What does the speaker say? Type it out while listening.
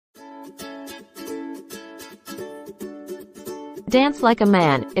Dance Like a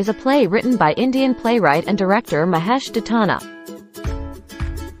Man is a play written by Indian playwright and director Mahesh Dattani.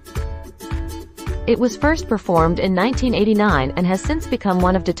 It was first performed in 1989 and has since become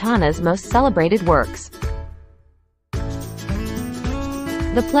one of Dattani's most celebrated works.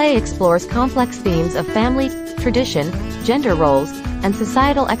 The play explores complex themes of family, tradition, gender roles, and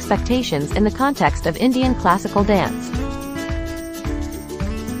societal expectations in the context of Indian classical dance.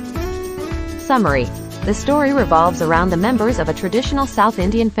 Summary: the story revolves around the members of a traditional South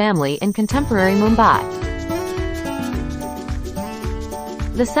Indian family in contemporary Mumbai.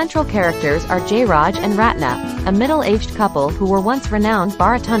 The central characters are Jayraj and Ratna, a middle-aged couple who were once renowned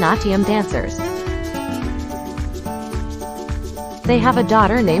Bharatanatyam dancers. They have a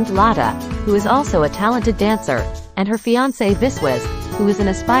daughter named Lata, who is also a talented dancer, and her fiancé Viswas, who is an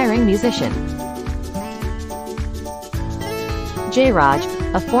aspiring musician.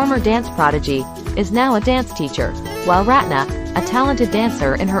 Jayraj, a former dance prodigy, is now a dance teacher, while Ratna, a talented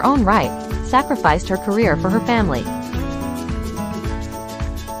dancer in her own right, sacrificed her career for her family.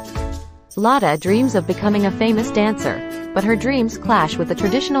 Lata dreams of becoming a famous dancer, but her dreams clash with the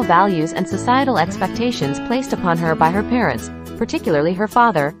traditional values and societal expectations placed upon her by her parents, particularly her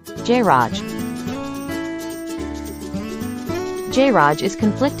father, Jayraj. Jayraj is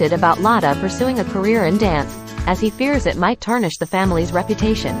conflicted about Lata pursuing a career in dance, as he fears it might tarnish the family's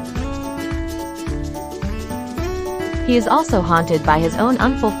reputation. He is also haunted by his own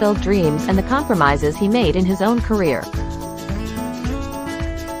unfulfilled dreams and the compromises he made in his own career.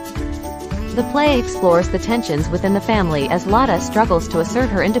 The play explores the tensions within the family as Lata struggles to assert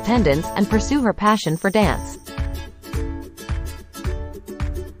her independence and pursue her passion for dance.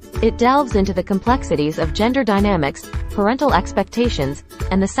 It delves into the complexities of gender dynamics, parental expectations,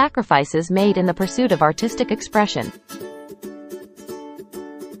 and the sacrifices made in the pursuit of artistic expression.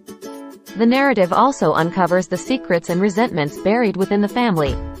 The narrative also uncovers the secrets and resentments buried within the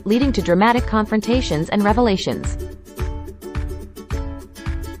family, leading to dramatic confrontations and revelations.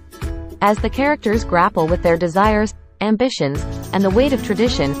 As the characters grapple with their desires, ambitions, and the weight of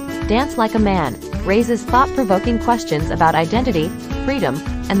tradition, Dance Like a Man raises thought-provoking questions about identity, freedom,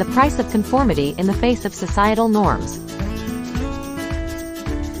 and the price of conformity in the face of societal norms.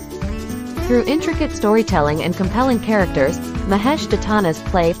 Through intricate storytelling and compelling characters, Mahesh Dattani's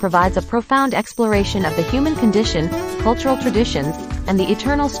play provides a profound exploration of the human condition, cultural traditions, and the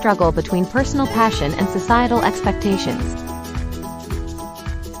eternal struggle between personal passion and societal expectations.